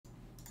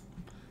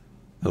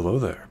Hello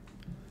there,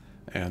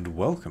 and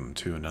welcome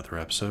to another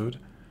episode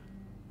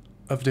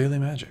of Daily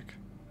Magic.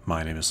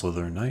 My name is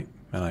SlytherinKnight,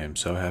 and I am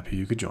so happy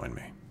you could join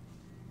me.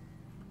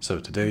 So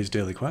today's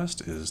daily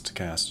quest is to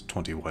cast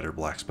 20 white or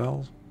black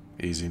spells,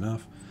 easy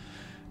enough,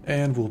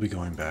 and we'll be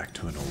going back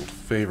to an old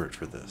favorite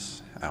for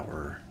this,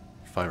 our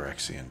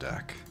Phyrexian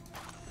deck.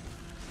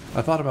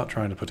 I thought about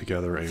trying to put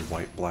together a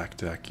white-black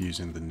deck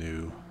using the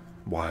new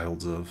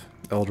Wilds of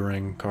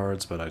Eldering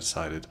cards, but I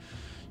decided,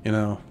 you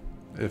know,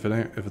 if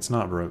it's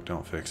not broke,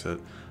 don't fix it.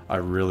 I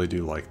really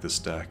do like this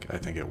deck. I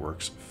think it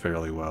works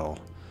fairly well.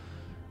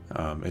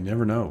 And you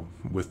never know,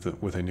 with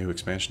a new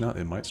expansion out,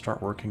 it might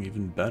start working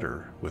even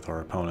better with our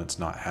opponents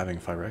not having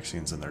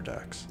Phyrexians in their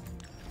decks.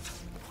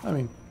 I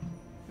mean,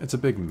 it's a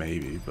big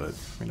maybe, but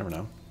we never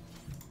know.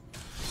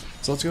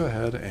 So let's go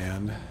ahead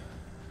and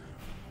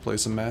play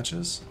some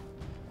matches,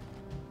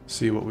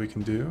 see what we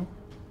can do.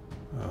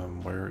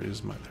 Where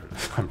is my...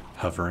 I'm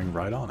hovering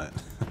right on it.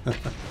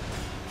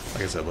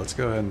 Like I said, let's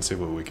go ahead and see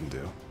what we can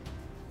do.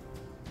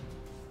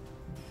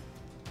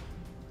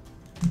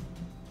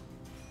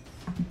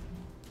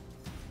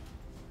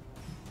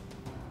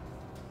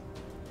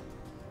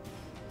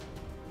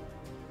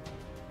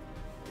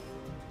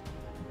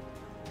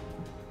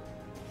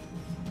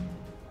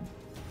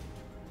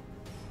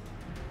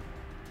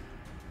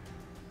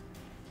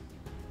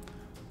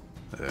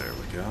 There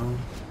we go.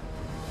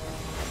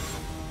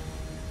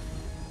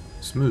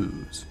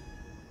 Smooth.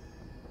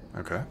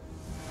 Okay.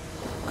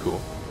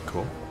 Cool.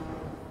 Cool.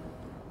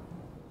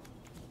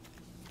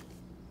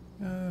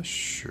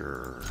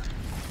 Sure.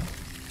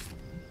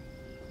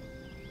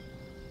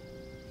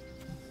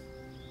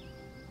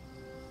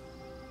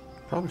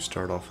 Probably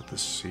start off with the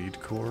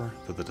Seedcore,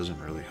 though that doesn't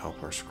really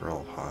help our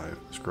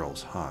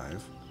Skrelv's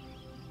Hive.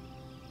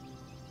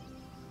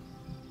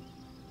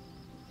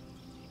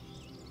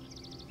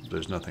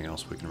 There's nothing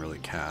else we can really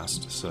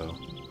cast, so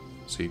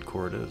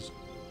Seedcore it is.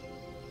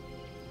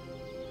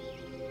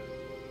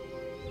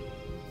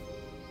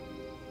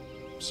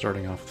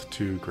 Starting off with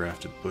 2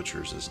 Grafted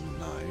Butchers is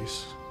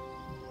nice.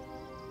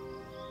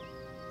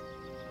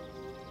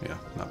 Yeah,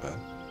 not bad.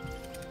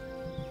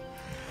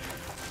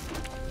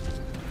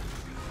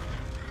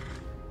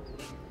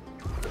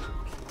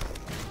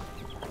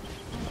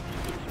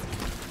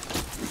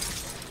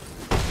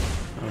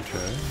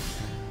 Okay.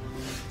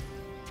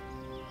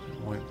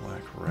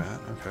 White-black rat,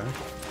 okay.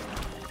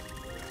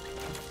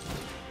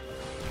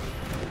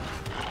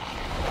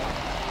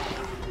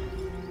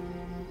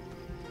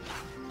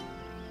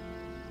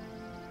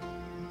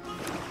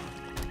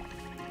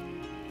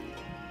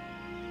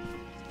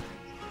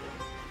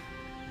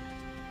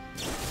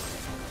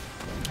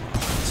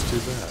 Too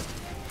bad.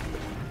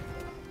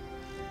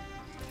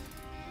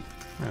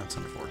 Yeah, that's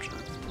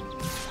unfortunate.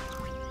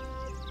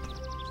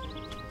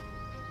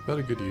 But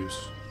a good use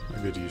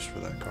for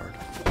that card.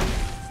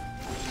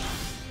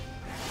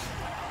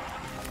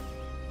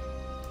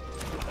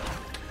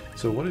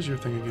 So what is your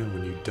thing again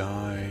when you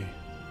die?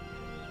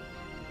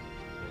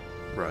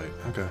 Right,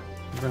 okay.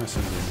 We're gonna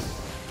send in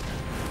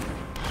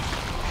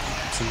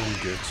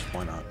Gix,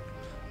 why not?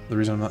 The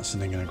reason I'm not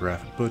sending in a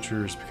Grafted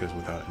Butcher is because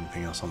without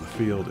anything else on the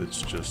field,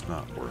 it's just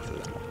not worth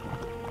it.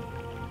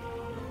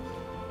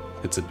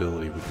 Its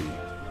ability would be...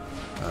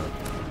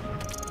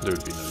 there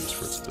would be no use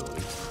for its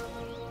ability.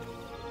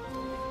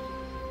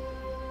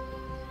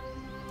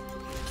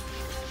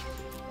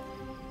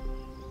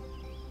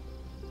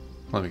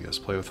 Let me guess,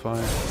 play with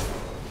fire.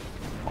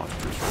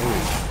 Monstrous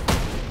Rage.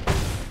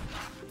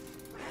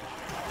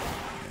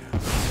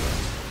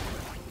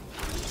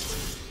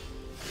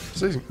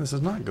 This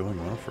is not going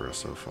well for us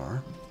so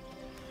far.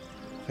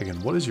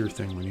 Again, what is your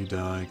thing when you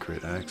die?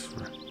 Create X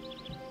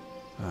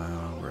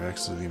where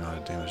X is the amount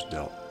of damage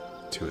dealt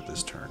to it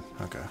this turn.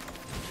 Okay.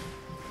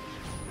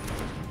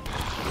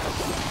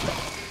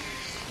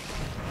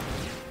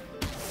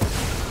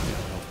 Yeah,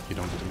 well, you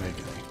don't get to make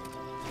any.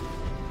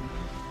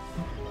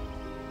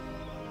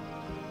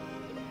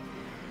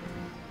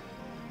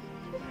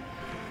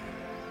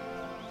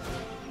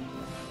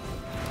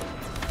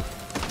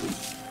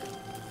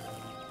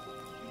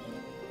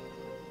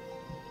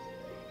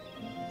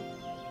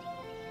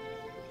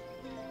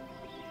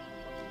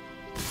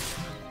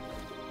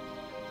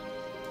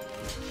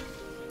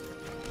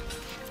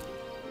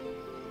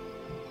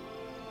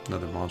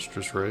 Another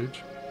Monstrous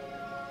Rage.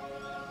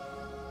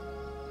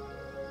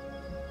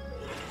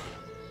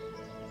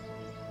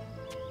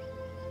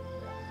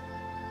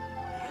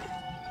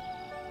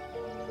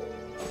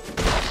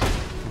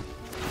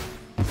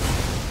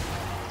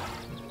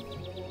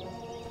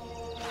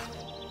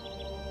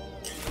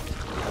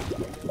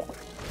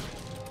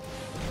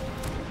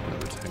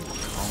 Another Tangled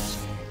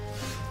Colony.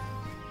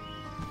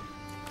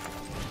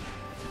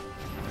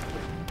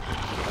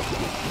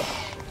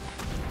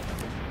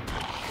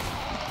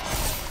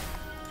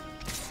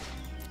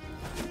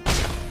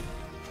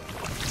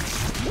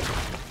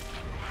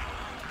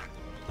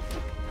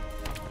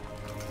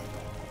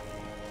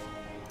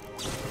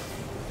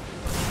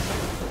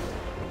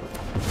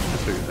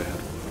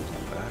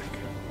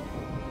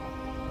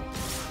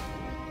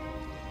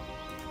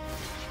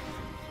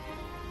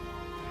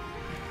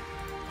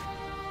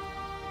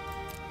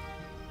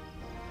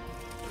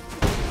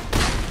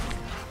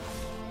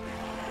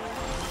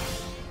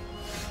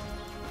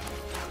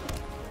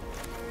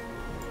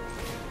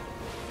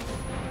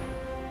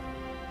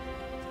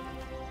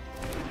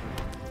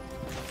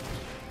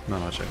 Not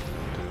much I can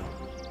really do.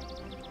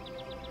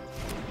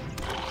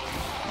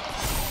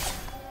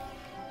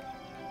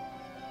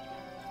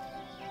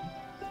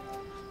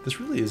 This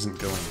really isn't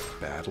going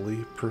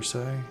badly, per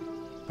se,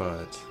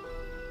 but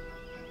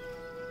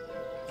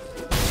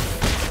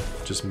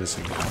just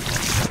missing out.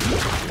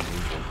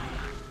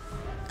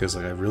 Because,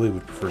 like, I really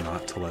would prefer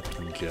not to let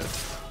them get...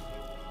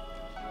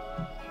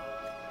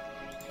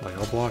 Like,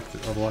 I'll block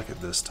it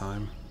this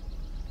time.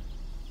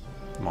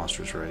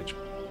 Monstrous Rage.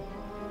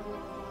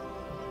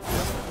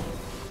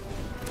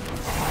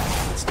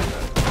 Let's do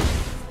that.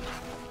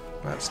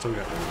 That still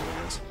got rid of it,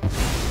 I guess.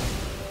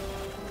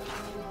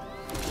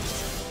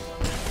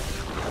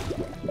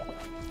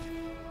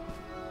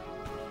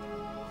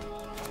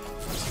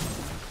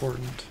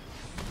 Important.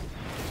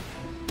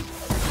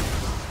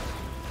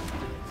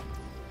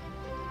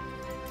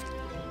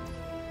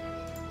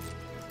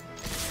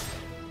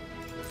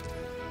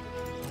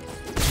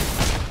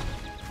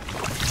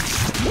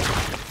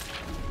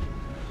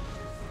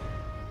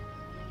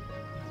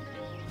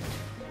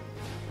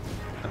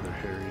 Another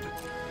harried.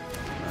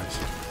 Nice.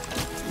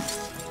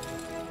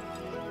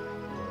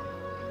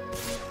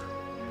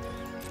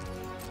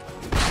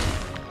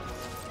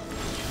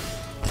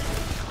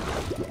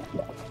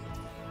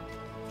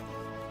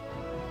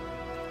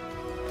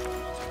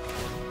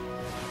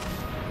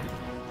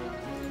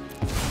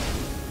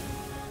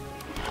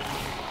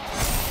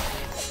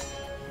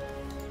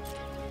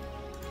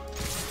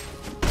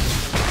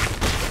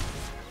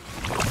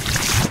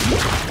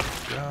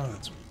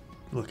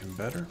 Looking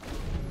better.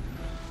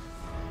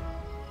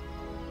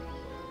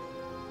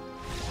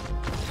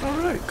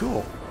 Alright,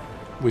 cool.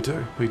 We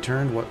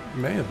turned what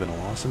may have been a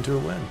loss into a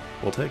win.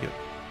 We'll take it.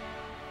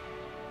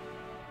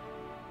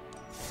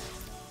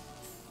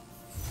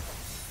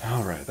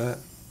 Alright,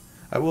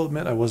 I will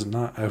admit I was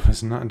not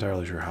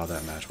entirely sure how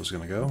that match was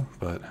gonna go,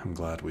 but I'm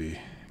glad we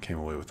came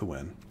away with the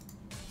win.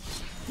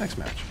 Next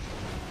match.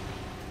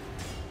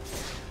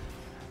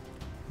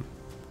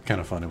 Kind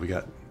of funny, we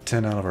got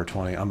 10 out of our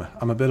 20.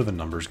 I'm a bit of a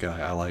numbers guy.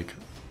 I like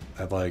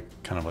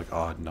kind of like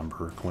odd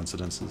number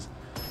coincidences.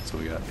 So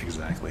we got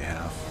exactly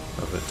half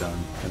of it done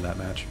in that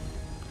match.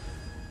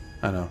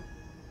 I know,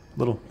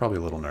 probably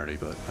a little nerdy,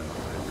 but I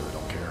really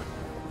don't care.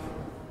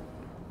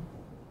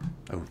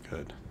 Oh,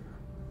 good.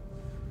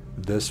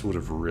 This would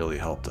have really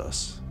helped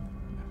us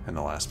in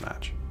the last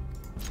match.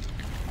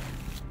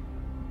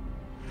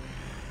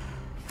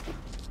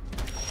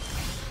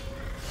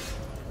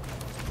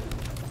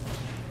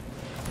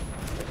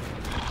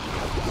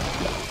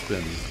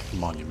 Been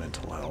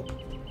monumental help,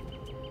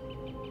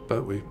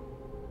 but we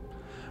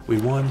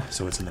won,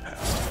 so it's in the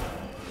past.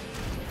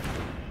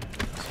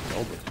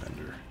 Elbow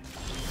Defender.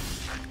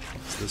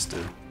 What's this do?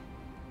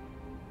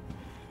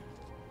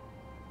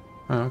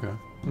 Oh, okay.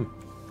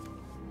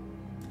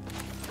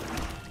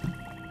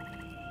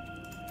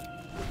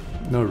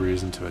 No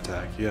reason to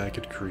attack. Yeah, I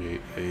could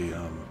create a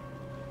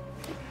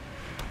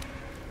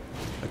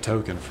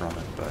token from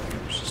it, but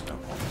there's just no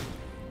point.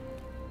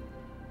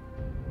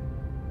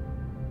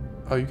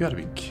 Oh, you gotta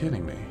be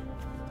kidding me.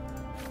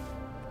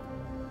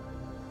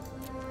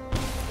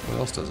 What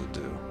else does it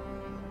do?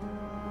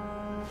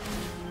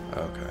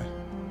 Okay.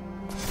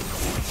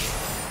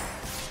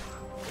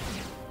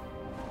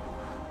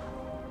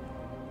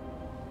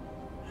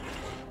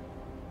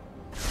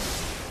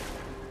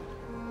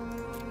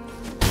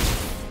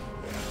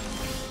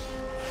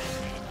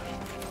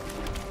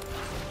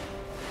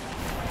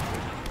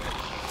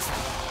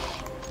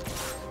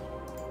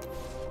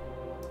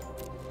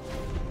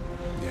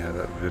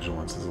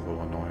 Vigilance is a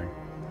little annoying.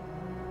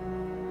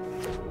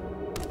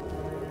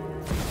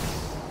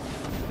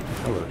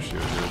 Hello,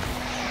 Sheoldred.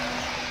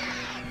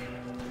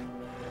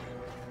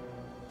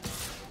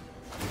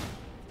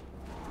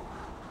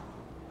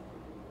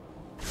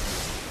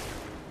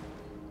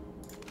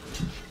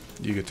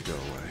 You get to go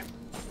away.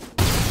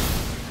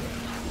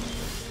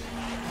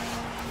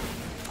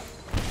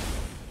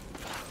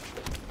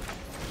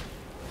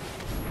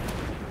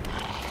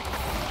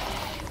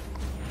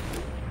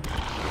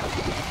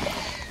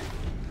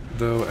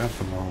 Though at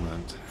the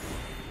moment,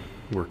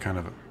 we're kind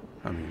of,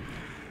 I mean,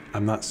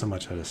 I'm not so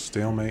much at a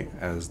stalemate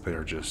as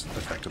they're just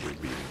effectively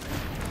beating me.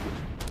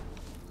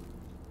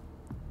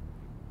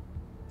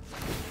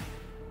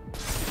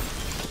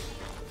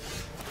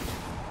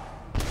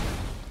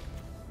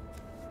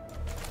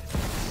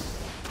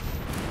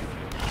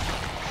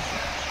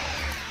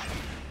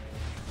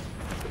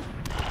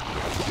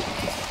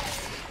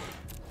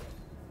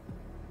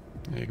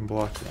 Yeah, you can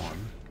block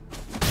one.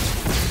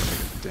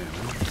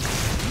 Damage.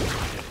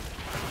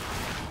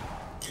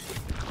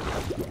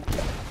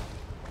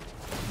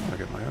 I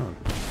get my own.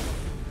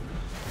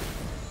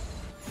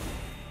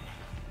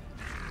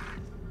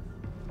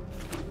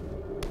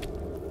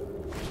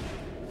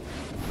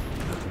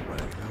 Another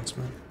wedding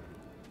announcement.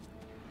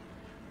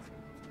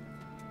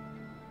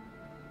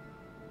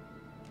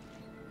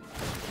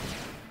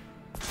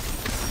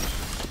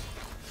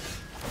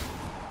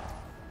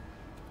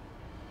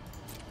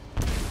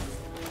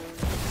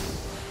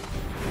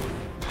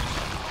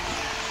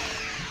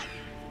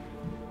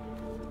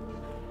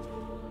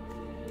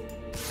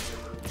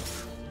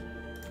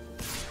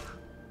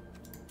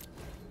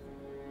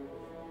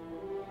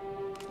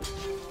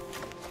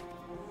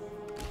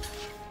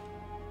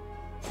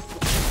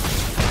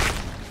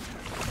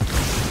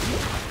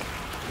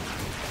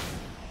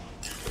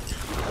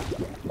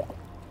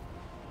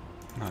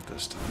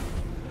 this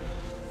time.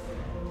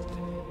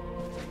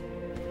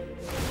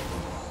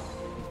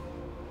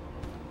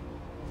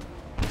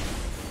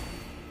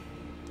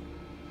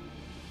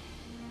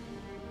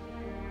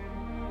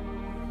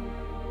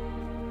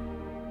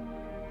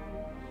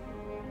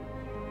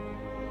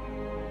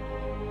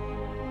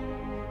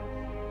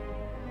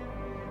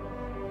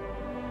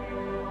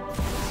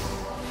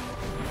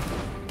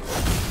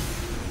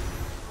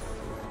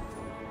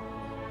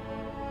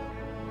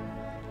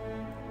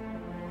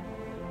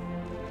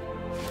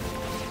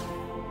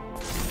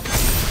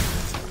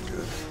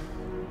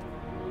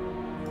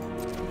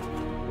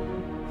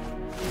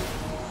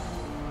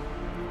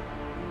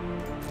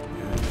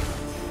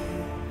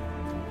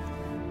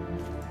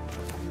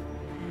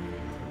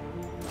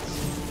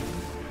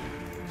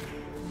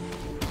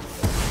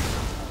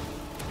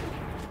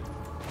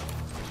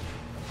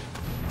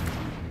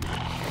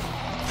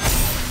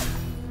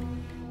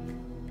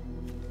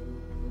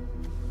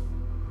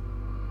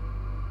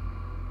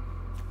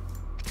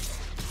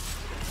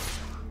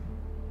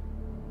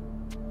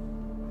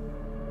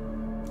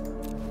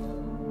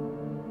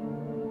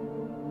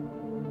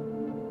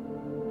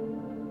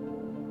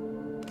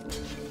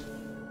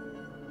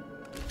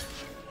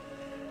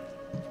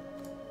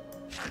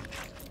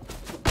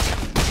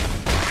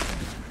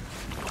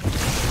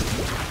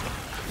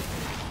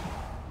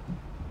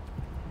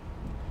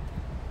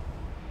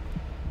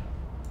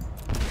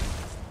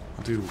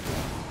 do.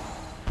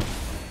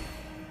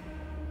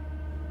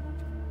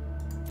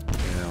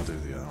 Yeah, I'll do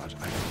the other one.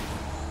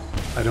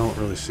 I don't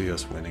really see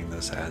us winning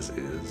this as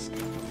is,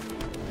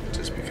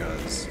 just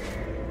because.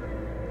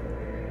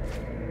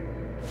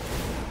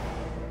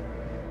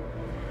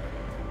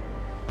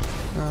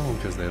 Oh,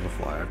 because they have a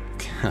flyer.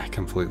 I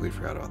completely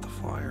forgot about the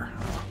flyer.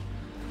 Oh,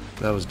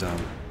 that was dumb.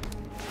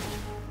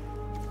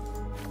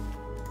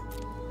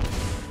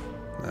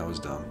 That was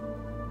dumb.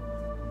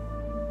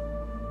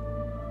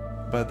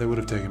 But they would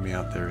have taken me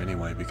out there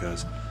anyway,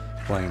 because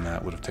playing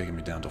that would have taken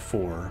me down to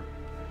 4,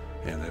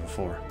 and they have a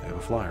 4. They have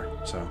a flyer,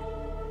 so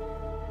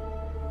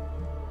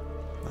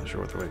not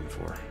sure what they're waiting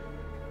for.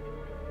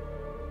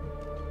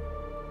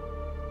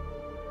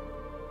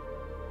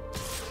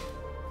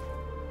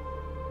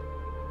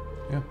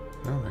 Yeah,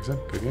 no, like I said,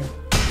 good game.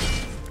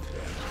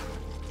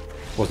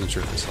 Wasn't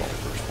sure if they saw the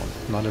first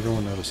one. Not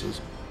everyone notices,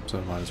 so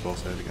I might as well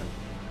say it again.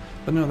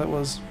 But no, that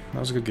was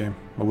a good game.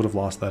 I would have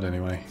lost that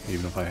anyway,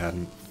 even if I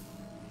hadn't.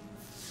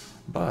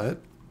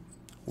 But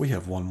we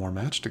have one more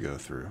match to go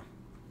through,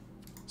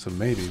 so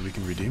maybe we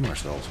can redeem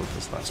ourselves with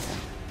this last one.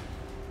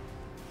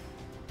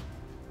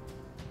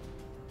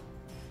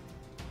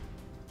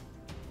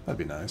 That'd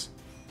be nice.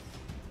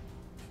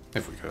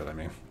 If we could, I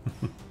mean.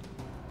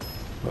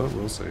 But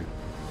we'll see.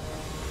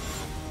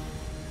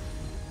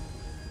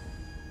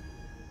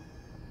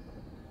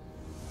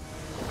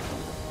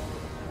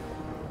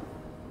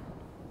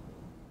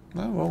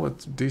 Oh, well,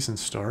 it's a decent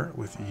start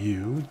with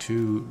you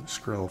to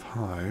Skrelv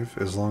Hive.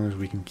 As long as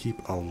we can keep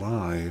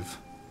alive,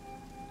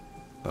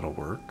 that'll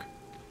work.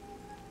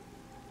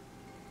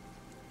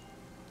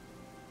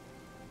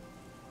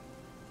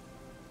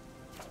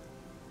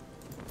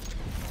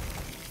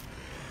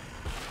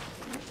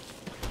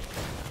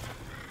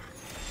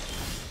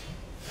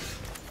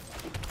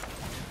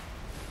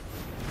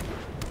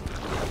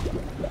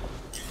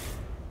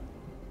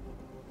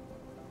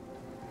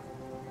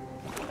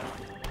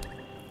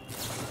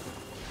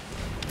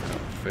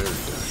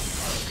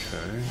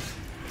 Okay.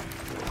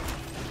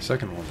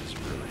 Second one is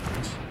really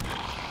nice.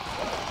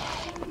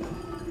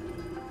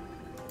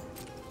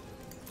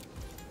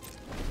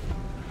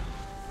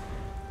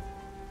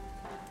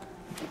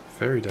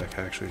 Fairy deck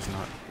actually is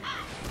not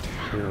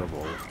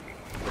terrible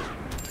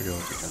to go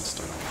up against,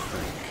 I don't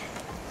think.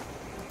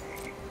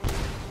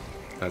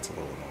 That's a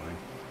little annoying.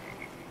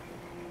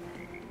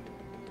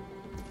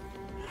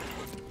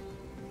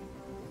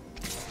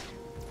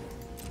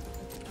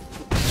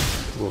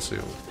 We'll see.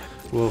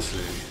 We'll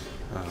see.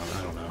 I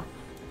don't know.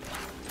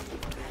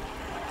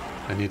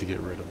 I need to get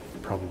rid of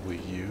probably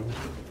you.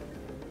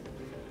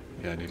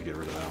 Yeah, I need to get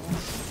rid of that one.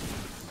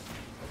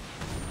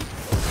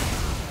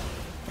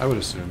 I would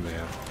assume they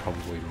have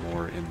probably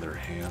more in their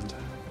hand,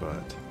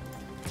 but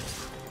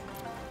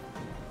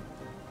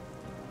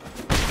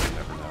you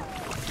never know.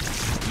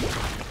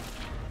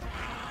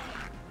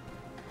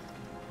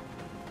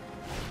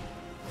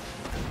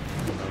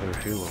 Another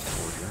Halo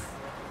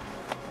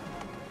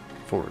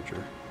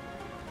Forager.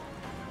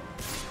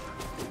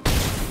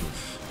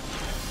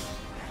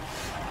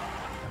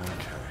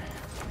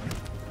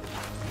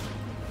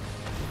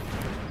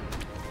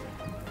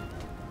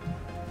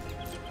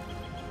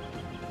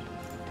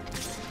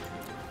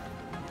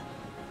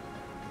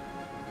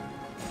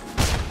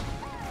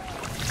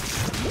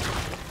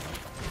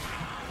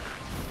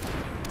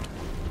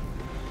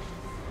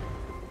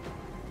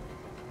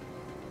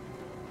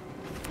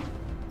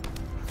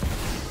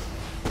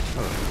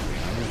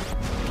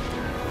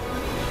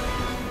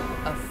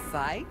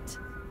 Fight?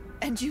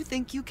 And you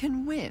think you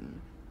can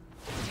win?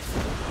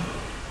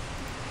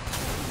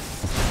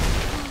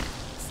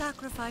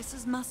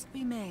 Sacrifices must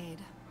be made.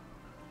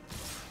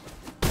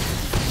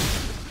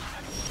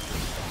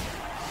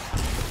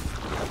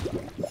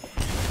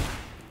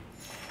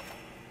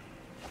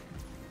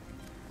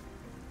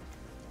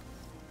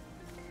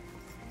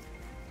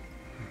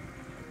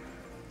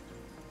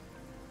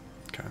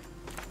 Okay.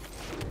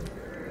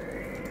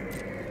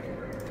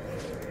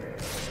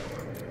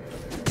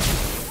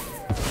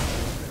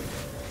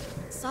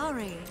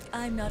 Sorry,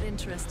 I'm not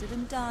interested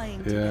in dying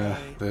Yeah,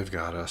 today. they've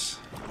got us.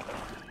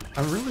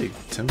 I'm really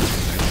tempted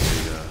to make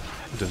a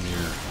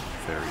Demir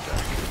fairy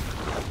deck.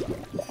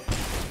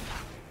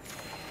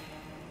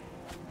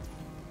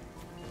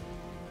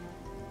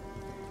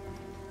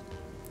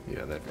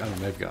 Yeah,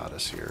 they've got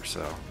us here,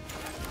 so.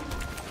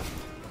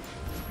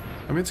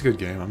 I mean, it's a good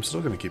game. I'm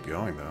still going to keep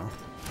going, though.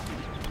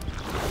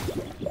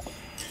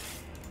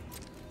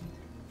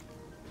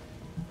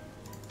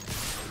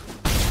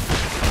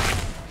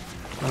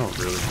 I don't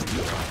really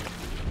feel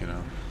like, you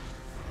know.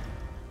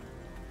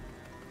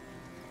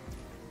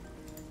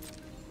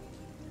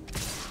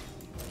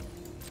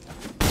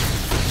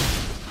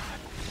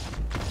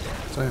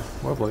 So yeah,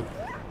 well played.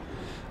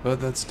 But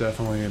that's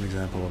definitely an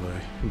example of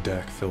a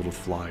deck filled with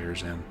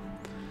flyers and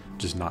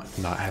just not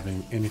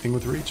having anything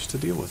with reach to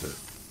deal with it.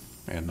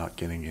 And not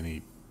getting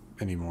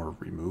any more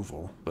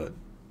removal, but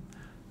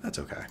that's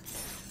okay.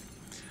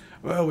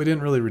 Well, we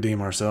didn't really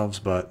redeem ourselves,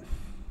 but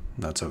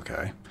that's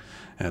okay.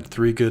 Had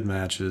 3 good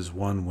matches,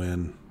 1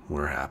 win,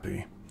 we're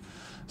happy.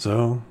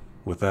 So,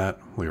 with that,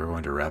 we are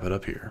going to wrap it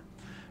up here.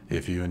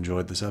 If you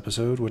enjoyed this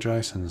episode, which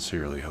I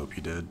sincerely hope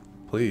you did,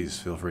 please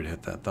feel free to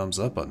hit that thumbs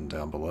up button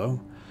down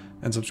below,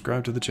 and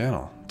subscribe to the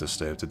channel to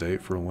stay up to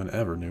date for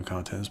whenever new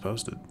content is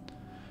posted.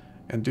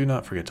 And do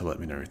not forget to let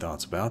me know your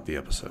thoughts about the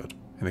episode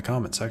in the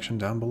comment section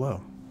down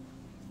below.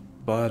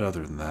 But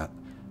other than that,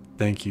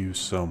 thank you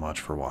so much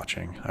for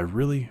watching. I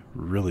really,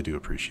 really do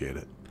appreciate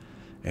it.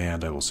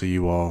 And I will see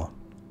you all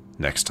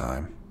next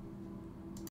time.